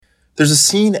There's a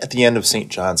scene at the end of St.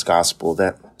 John's Gospel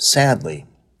that, sadly,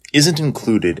 isn't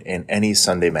included in any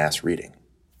Sunday Mass reading.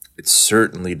 It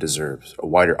certainly deserves a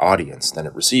wider audience than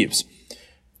it receives.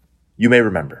 You may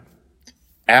remember,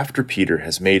 after Peter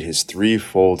has made his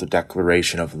threefold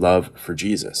declaration of love for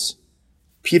Jesus,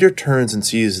 Peter turns and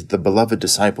sees the beloved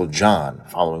disciple John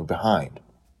following behind.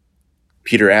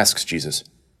 Peter asks Jesus,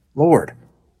 "Lord,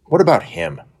 what about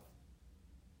him?"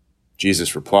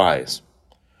 Jesus replies,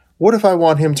 "What if I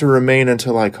want him to remain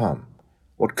until I come?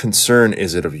 What concern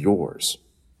is it of yours?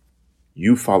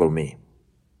 You follow me."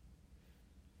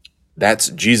 That's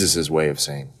Jesus' way of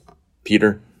saying,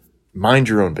 "Peter, mind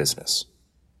your own business."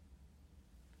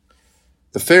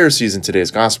 The Pharisees in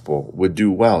today's gospel would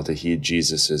do well to heed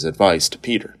Jesus' advice to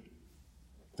Peter.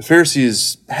 The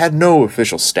Pharisees had no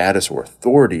official status or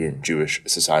authority in Jewish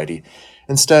society.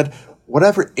 Instead,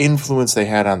 whatever influence they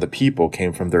had on the people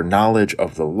came from their knowledge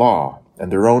of the law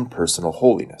and their own personal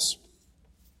holiness.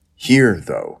 Here,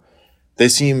 though, they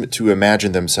seem to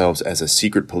imagine themselves as a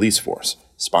secret police force,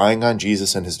 spying on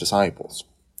Jesus and his disciples.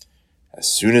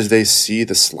 As soon as they see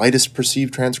the slightest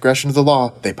perceived transgression of the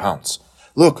law, they pounce.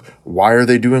 "Look, why are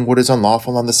they doing what is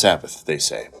unlawful on the Sabbath?" they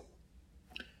say.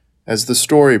 As the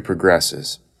story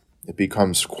progresses, it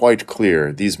becomes quite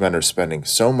clear these men are spending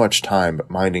so much time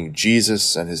minding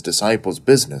Jesus and his disciples'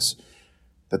 business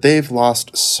that they've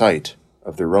lost sight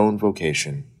of their own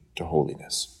vocation to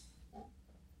holiness.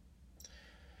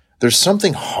 There's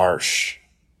something harsh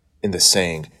in the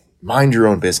saying, "Mind your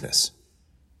own business."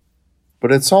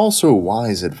 But it's also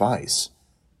wise advice.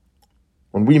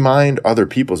 When we mind other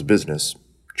people's business,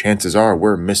 chances are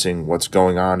we're missing what's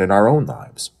going on in our own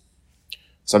lives.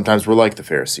 Sometimes we're like the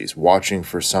Pharisees, watching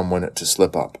for someone to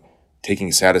slip up,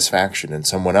 taking satisfaction in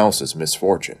someone else's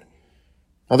misfortune.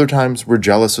 Other times we're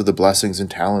jealous of the blessings and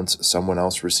talents someone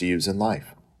else receives in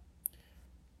life.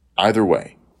 Either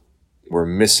way, we're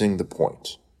missing the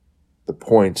point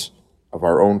of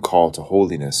our own call to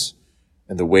holiness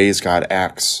and the ways God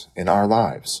acts in our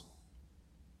lives.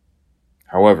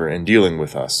 However, in dealing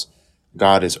with us,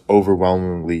 God is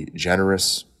overwhelmingly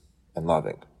generous and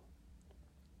loving.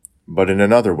 But in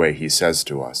another way, he says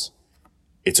to us,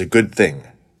 it's a good thing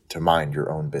to mind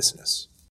your own business.